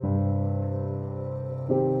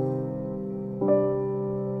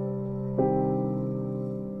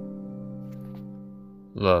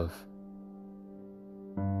Love.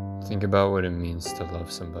 Think about what it means to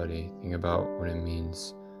love somebody. Think about what it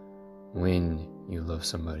means when you love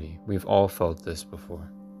somebody. We've all felt this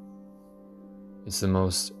before. It's the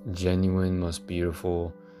most genuine, most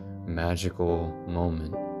beautiful, magical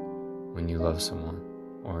moment when you love someone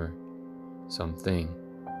or something.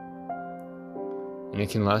 And it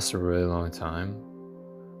can last a really long time,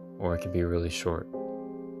 or it can be really short.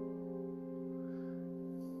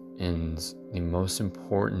 And the most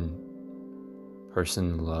important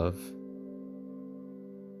person to love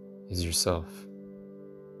is yourself.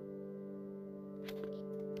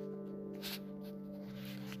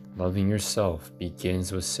 Loving yourself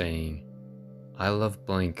begins with saying, I love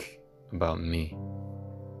blank about me.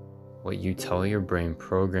 What you tell your brain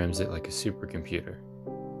programs it like a supercomputer.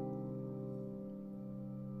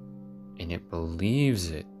 And it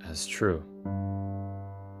believes it as true.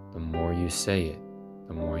 The more you say it,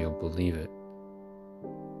 the more you'll believe it.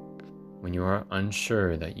 When you are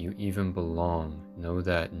unsure that you even belong, know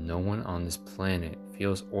that no one on this planet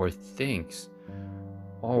feels or thinks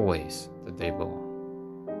always that they belong.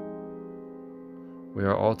 We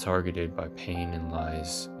are all targeted by pain and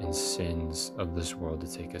lies and sins of this world to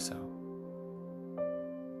take us out.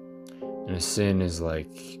 And a sin is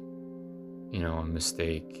like, a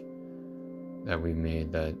mistake that we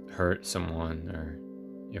made that hurt someone, or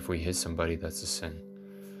if we hit somebody, that's a sin.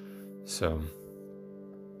 So,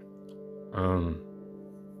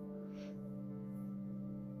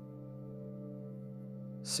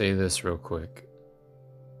 say this real quick.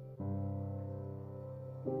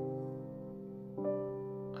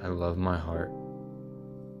 I love my heart.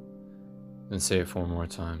 Then say it 4 more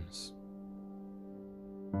times.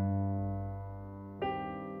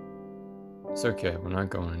 It's okay, we're not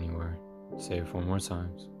going anywhere. Say it 4 more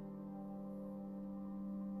times.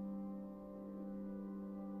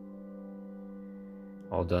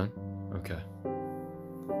 All done? Okay.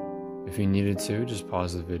 If you needed to, just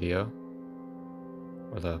pause the video,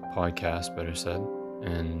 or the podcast, better said,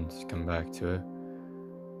 and come back to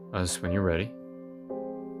us when you're ready.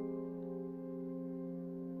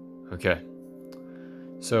 Okay.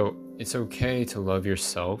 So, it's okay to love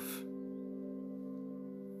yourself,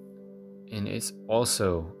 and it's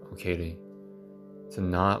also okay to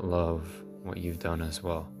not love what you've done as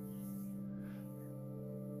well.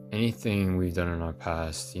 Anything we've done in our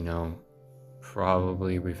past,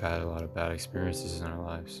 probably we've had a lot of bad experiences in our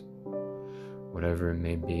lives, whatever it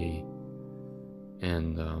may be.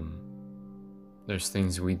 And there's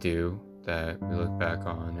things we do that we look back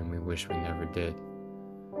on and we wish we never did.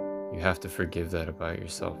 You have to forgive that about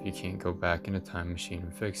yourself. You can't go back in a time machine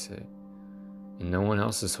and fix it. And no one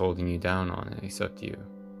else is holding you down on it except you.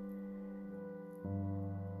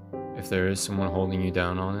 If there is someone holding you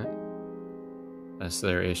down on it, that's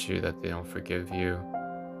their issue, that they don't forgive you.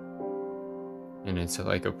 And it's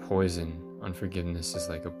like a poison. Unforgiveness is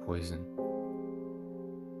like a poison.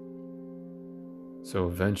 So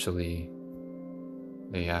eventually,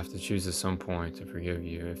 they have to choose at some point to forgive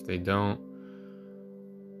you. If they don't,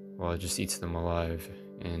 well, it just eats them alive,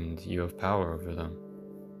 and you have power over them.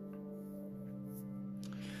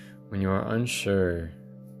 When you are unsure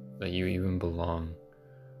that you even belong,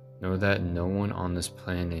 know that no one on this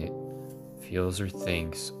planet feels or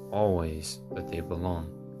thinks always that they belong.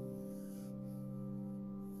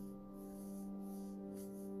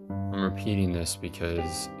 I'm repeating this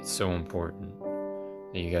because it's so important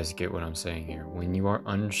that you guys get what I'm saying here. When you are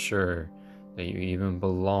unsure that you even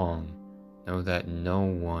belong, know that no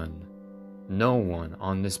one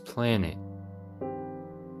on this planet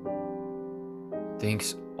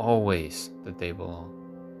thinks always that they belong.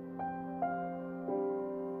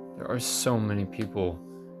 There are so many people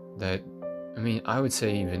that, I would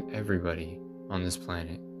say even everybody on this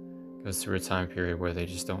planet goes through a time period where they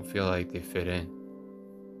just don't feel like they fit in.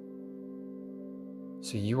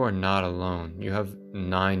 So you are not alone. You have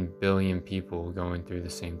 9 billion people going through the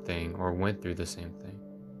same thing or went through the same thing.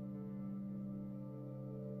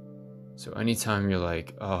 So anytime you're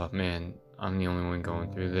like, oh man, I'm the only one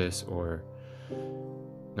going through this, or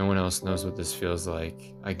no one else knows what this feels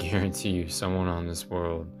like, I guarantee you someone on this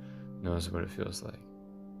world knows what it feels like.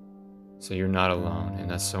 So you're not alone, and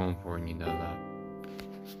that's so important you know that.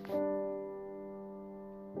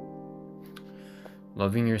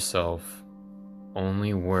 Loving yourself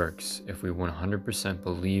only works if we 100%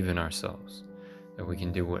 believe in ourselves, that we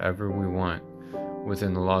can do whatever we want,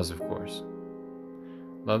 within the laws, of course.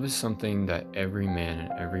 Love is something that every man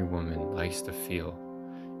and every woman likes to feel,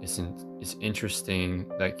 It's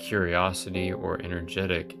interesting that curiosity or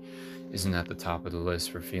energetic isn't at the top of the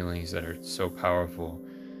list for feelings that are so powerful,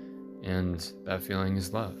 and that feeling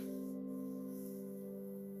is love.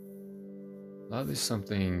 Love is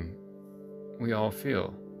something we all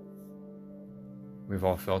feel. We've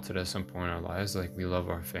all felt it at some point in our lives, like we love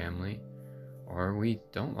our family, or we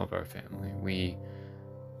don't love our family.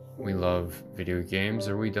 We love video games,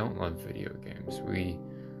 or we don't love video games. We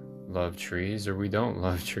love trees, or we don't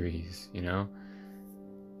love trees, you know?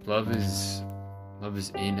 Love is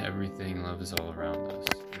in everything. Love is all around us.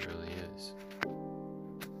 It really is.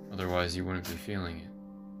 Otherwise, you wouldn't be feeling it.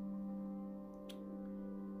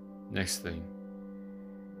 Next thing.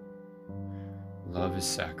 Love is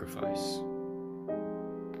sacrifice.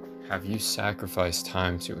 Have you sacrificed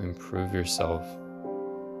time to improve yourself?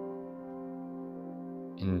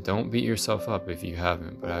 And don't beat yourself up if you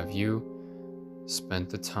haven't, but have you spent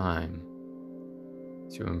the time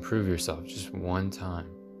to improve yourself just one time?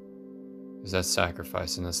 Because that's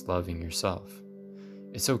sacrifice and that's loving yourself.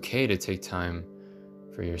 It's okay to take time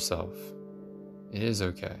for yourself. It is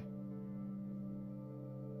okay.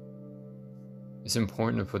 It's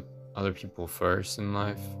important to put other people first in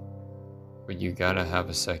life, but you gotta have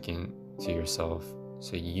a second to yourself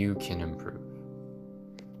so you can improve.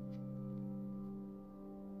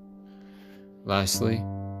 Lastly,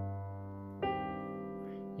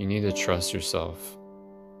 you need to trust yourself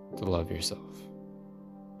to love yourself.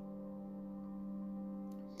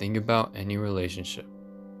 Think about any relationship.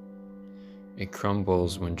 It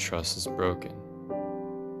crumbles when trust is broken.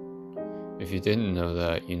 If you didn't know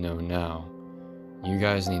that, you know now. You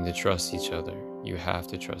guys need to trust each other. You have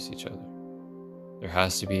to trust each other. There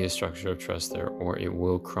has to be a structure of trust there, or it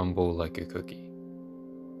will crumble like a cookie.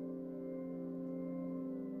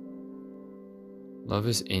 Love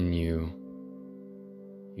is in you.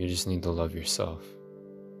 You just need to love yourself.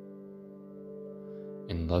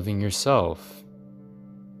 And loving yourself,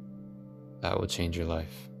 that will change your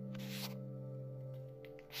life.